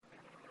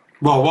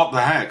Well, what the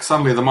heck?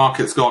 Suddenly the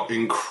markets got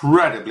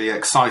incredibly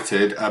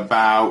excited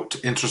about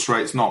interest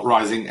rates not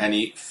rising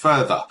any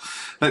further.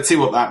 Let's see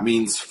what that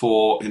means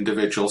for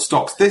individual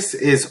stocks. This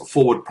is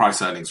forward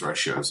price earnings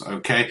ratios,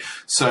 okay?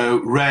 So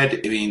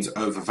red means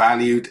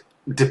overvalued,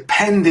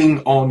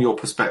 depending on your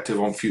perspective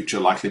on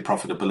future likely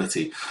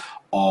profitability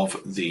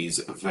of these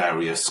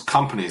various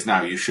companies.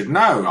 Now, you should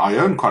know, I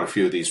own quite a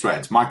few of these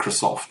reds.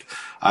 Microsoft,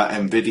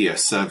 Nvidia,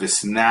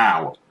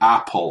 ServiceNow,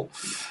 Apple,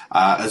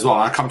 as well.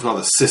 And I come to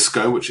other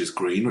Cisco, which is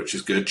green, which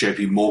is good.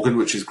 JP Morgan,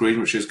 which is green,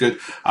 which is good.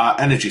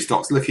 Energy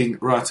stocks looking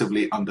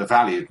relatively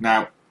undervalued.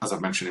 Now, as I've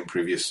mentioned in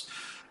previous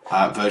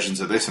versions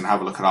of this, and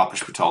have a look at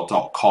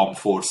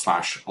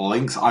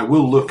alpeshpatel.com/links. I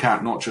will look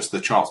at not just the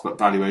charts, but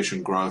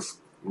valuation growth,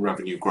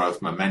 revenue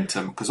growth,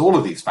 momentum, because all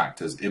of these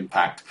factors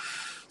impact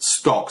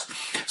stocks.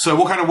 So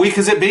what kind of week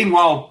has it been?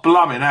 Well,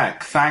 blimmin'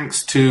 heck,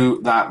 thanks to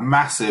that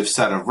massive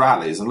set of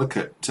rallies, and look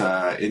at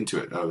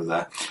Intuit over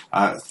there,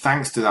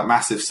 thanks to that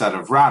massive set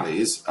of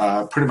rallies,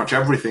 pretty much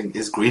everything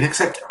is green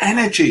except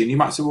energy. And you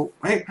might say, well,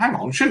 hey, hang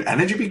on, shouldn't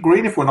energy be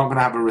green if we're not going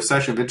to have a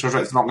recession, if interest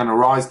rates are not going to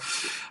rise?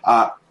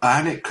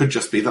 And it could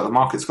just be that the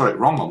market's got it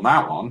wrong on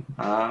that one.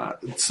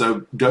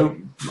 So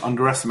don't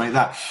underestimate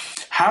that.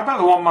 How about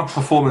the 1 month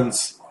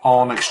performance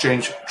on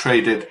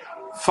exchange-traded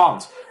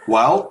funds?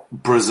 Well,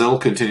 Brazil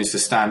continues to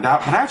stand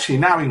out, but actually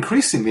now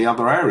increasingly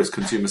other areas,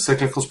 consumer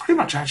cyclicals, pretty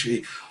much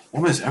actually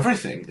almost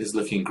everything is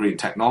looking green.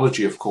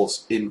 Technology, of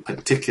course, in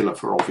particular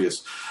for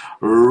obvious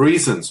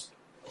reasons.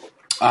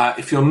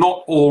 If you're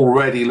not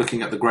already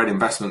looking at the Great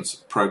Investments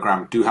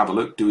program, do have a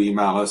look, do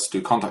email us,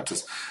 do contact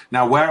us.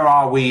 Now, where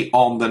are we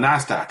on the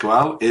NASDAQ?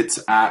 Well, it's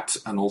at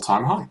an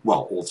all-time high.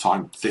 Well,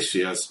 all-time, this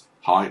year's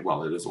high.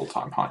 Well, it is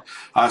all-time high.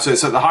 So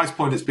it's at the highest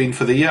point it's been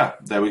for the year.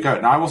 There we go.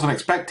 Now, I wasn't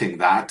expecting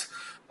that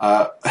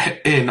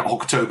in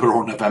October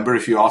or November.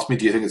 If you ask me,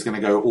 do you think it's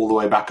going to go all the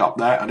way back up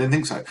there? I didn't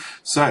think so.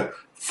 So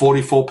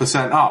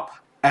 44% up.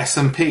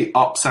 S&P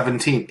up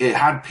 17. It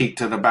had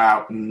peaked at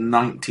about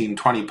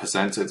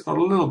 19-20%, so it's got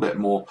a little bit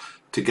more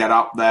to get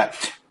up there.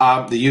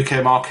 The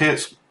UK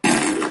markets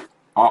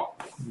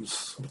up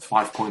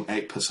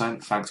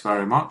 5.8%. Thanks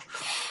very much.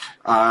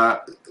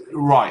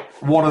 Right,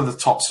 what are the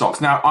top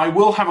stocks? Now, I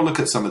will have a look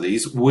at some of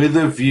these with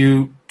a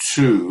view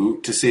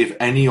to see if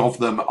any of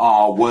them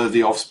are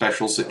worthy of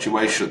special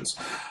situations.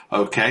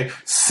 Okay,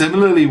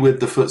 similarly with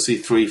the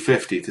FTSE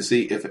 350, to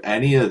see if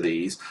any of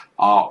these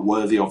are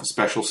worthy of a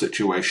special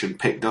situation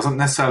pick. Doesn't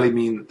necessarily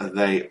mean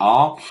they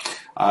are,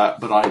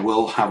 but I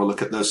will have a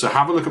look at those. So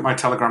have a look at my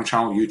Telegram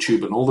channel,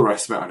 YouTube, and all the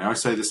rest of it. I know I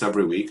say this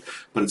every week,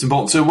 but it's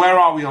important. So where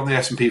are we on the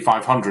S&P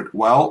 500?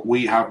 Well,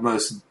 we have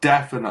most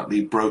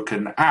definitely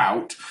broken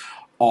out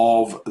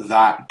of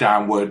that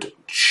downward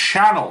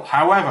channel.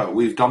 However,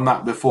 we've done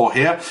that before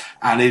here,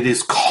 and it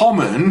is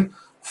common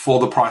for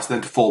the price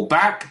then to fall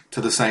back to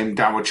the same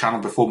downward channel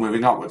before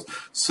moving upwards.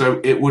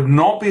 So it would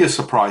not be a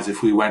surprise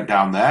if we went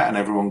down there and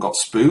everyone got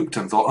spooked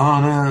and thought,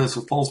 oh no, it's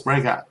a false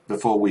breakout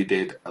before we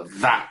did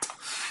that.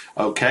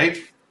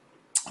 Okay,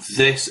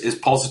 this is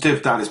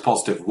positive, that is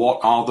positive. What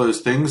are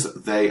those things?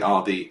 They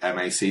are the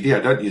MACD. I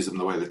don't use them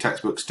the way the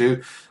textbooks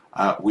do,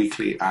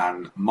 weekly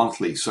and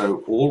monthly.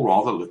 So all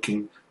rather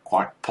looking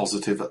quite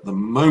positive at the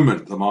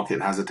moment. The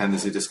market has a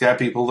tendency to scare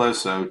people though,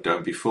 so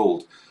don't be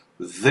fooled.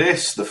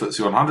 This, the FTSE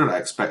 100, I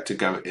expect to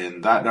go in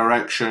that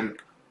direction.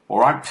 All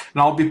right.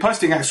 And I'll be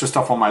posting extra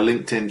stuff on my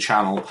LinkedIn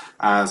channel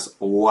as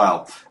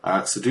well.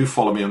 So do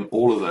follow me on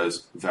all of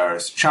those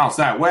various channels.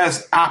 Now,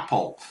 where's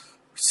Apple?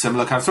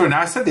 Similar kind of story.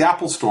 Now, I said the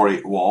Apple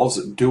story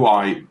was, do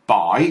I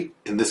buy,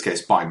 in this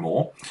case, buy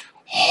more,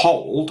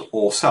 hold,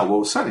 or sell? Well,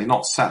 we're certainly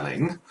not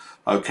selling.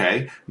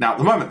 Okay. Now, at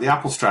the moment, the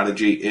Apple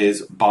strategy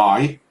is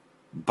buy,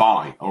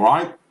 all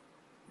right?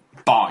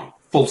 Buy.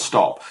 Full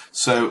stop.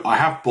 So I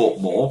have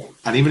bought more,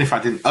 and even if I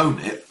didn't own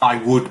it, I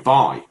would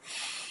buy.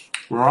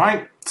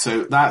 Right?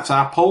 So that's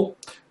Apple.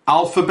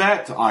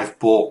 Alphabet, I've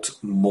bought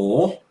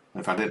more.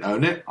 If I didn't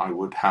own it, I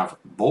would have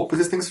bought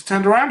because things have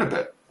turned around a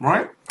bit.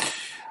 Right?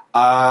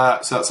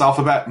 So that's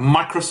Alphabet.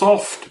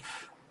 Microsoft,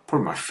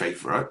 probably my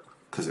favorite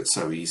because it's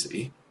so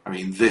easy. I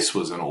mean, this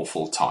was an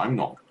awful time,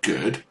 not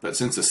good, but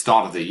since the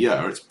start of the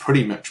year, it's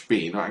pretty much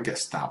been, I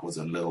guess that was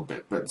a little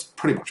bit, but it's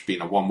pretty much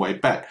been a one-way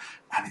bet.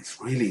 And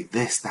it's really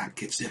this that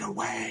gives it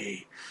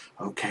away.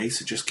 Okay,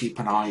 so just keep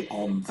an eye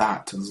on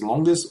that. And as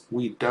long as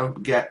we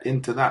don't get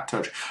into that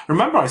touch.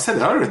 Remember, I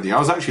said earlier in the year, I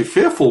was actually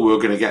fearful we were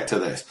going to get to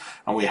this.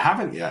 And we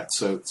haven't yet,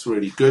 so it's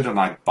really good. And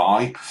I'd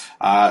buy.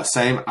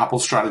 Same Apple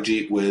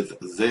strategy with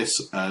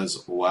this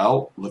as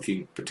well.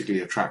 Looking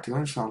particularly attractive.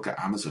 I'll get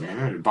Amazon.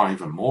 Maybe I'd buy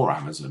even more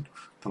Amazon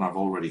than I've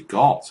already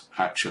got,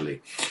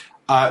 actually.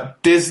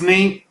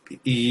 Disney.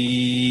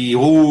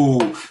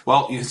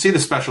 Well, you can see the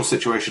special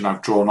situation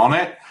I've drawn on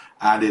it.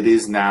 And it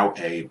is now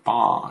a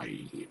buy,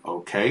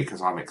 okay,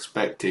 because I'm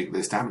expecting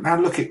this to happen. Now,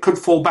 look, it could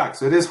fall back,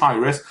 so it is high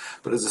risk,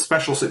 but as a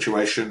special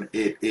situation,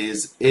 it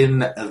is in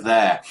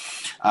there.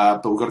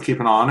 But we've got to keep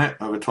an eye on it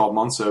over 12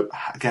 months. So,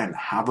 again,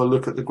 have a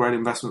look at the Great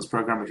Investments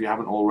Program if you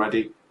haven't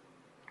already.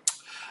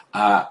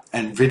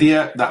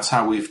 Nvidia, that's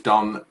how we've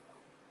done,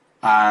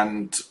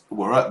 and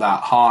we're at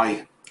that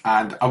high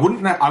And I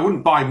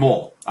wouldn't buy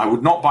more. I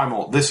would not buy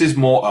more. This is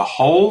more a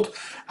hold.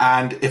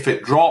 And if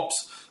it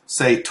drops,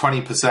 say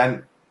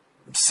 20%,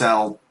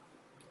 sell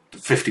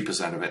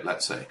 50% of it,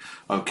 let's say.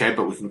 Okay,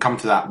 but we can come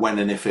to that when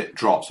and if it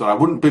drops. But I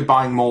wouldn't be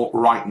buying more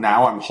right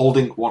now. I'm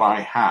holding what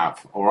I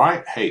have. All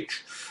right,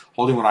 H.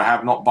 Holding what I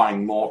have, not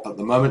buying more at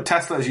the moment.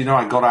 Tesla, as you know,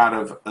 I got out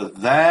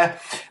of there,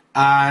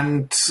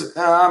 and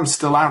I'm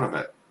still out of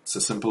it. It's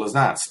as simple as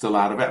that. Still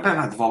out of it. I don't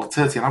like the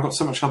volatility, and I've got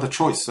so much other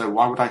choice. So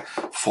why would I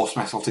force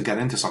myself to get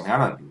into something?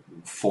 I don't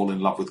fall in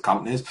love with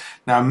companies.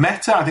 Now,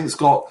 Meta, I think it's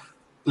got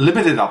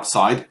limited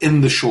upside in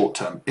the short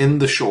term. In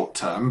the short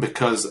term,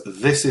 because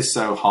this is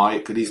so high,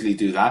 it could easily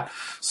do that.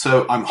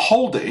 So I'm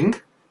holding,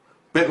 a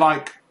bit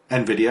like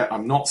Nvidia.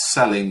 I'm not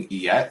selling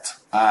yet,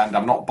 and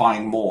I'm not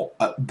buying more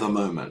at the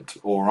moment.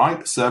 All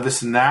right.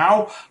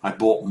 ServiceNow, I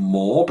bought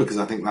more because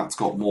I think that's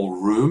got more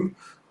room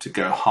to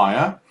go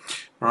higher.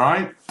 All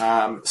right.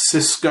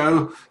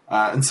 Cisco,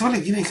 and so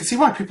you can see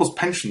why people's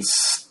pensions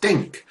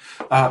stink.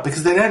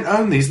 Because they don't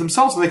own these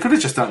themselves, and they could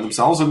have just owned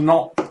themselves and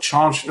not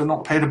charged and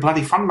not paid a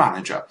bloody fund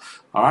manager.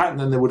 All right, and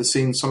then they would have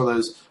seen some of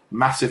those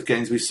massive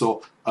gains we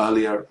saw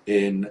earlier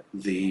in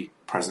the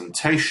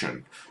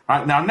presentation. All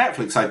right, now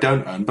Netflix I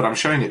don't own, but I'm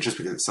showing it just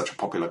because it's such a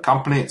popular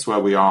company. It's where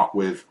we are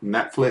with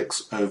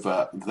Netflix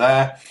over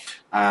there,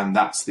 and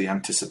that's the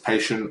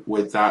anticipation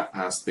with that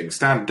as things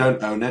stand.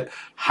 Don't own it.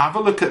 Have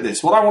a look at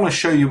this. What I want to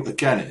show you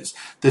again is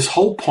this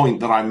whole point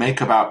that I make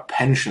about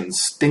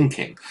pensions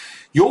stinking.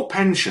 Your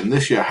pension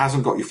this year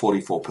hasn't got you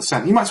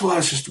 44%. You might as well,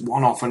 it's just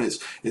one-off and it's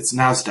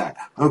NASDAQ.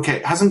 Okay,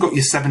 it hasn't got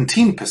you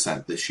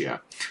 17% this year.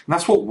 And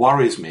that's what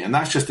worries me. And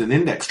that's just an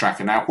index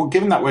tracker. Now,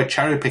 given that we're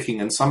cherry picking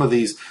and some of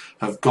these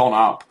have gone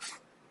up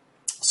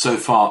so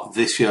far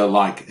this year,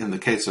 like in the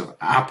case of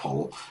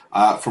Apple,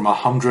 from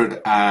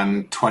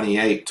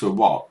 128 to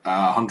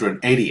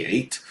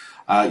 188,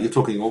 you're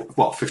talking,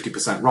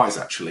 50% rise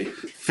actually,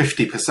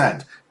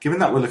 50%. Given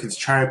that we're looking to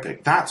cherry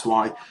pick, that's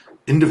why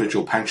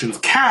individual pensions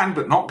can,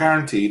 but not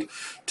guaranteed,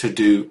 to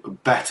do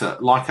better.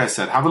 Like I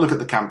said, have a look at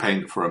the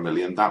campaign for $1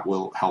 million. That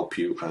will help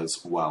you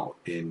as well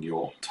in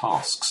your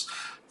tasks.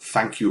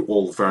 Thank you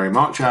all very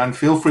much, and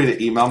feel free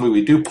to email me.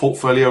 We do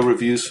portfolio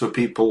reviews for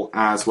people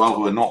as well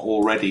who are not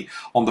already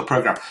on the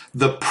program.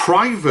 The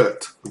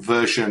private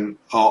version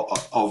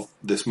of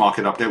this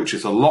market update, which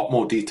is a lot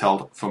more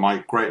detailed for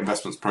my Great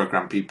Investments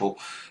Program people,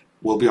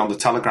 will be on the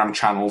Telegram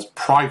channel's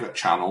private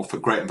channel for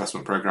Great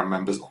Investment Program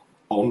members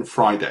on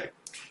Friday.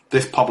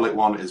 This public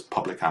one is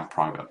public and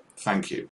private. Thank you.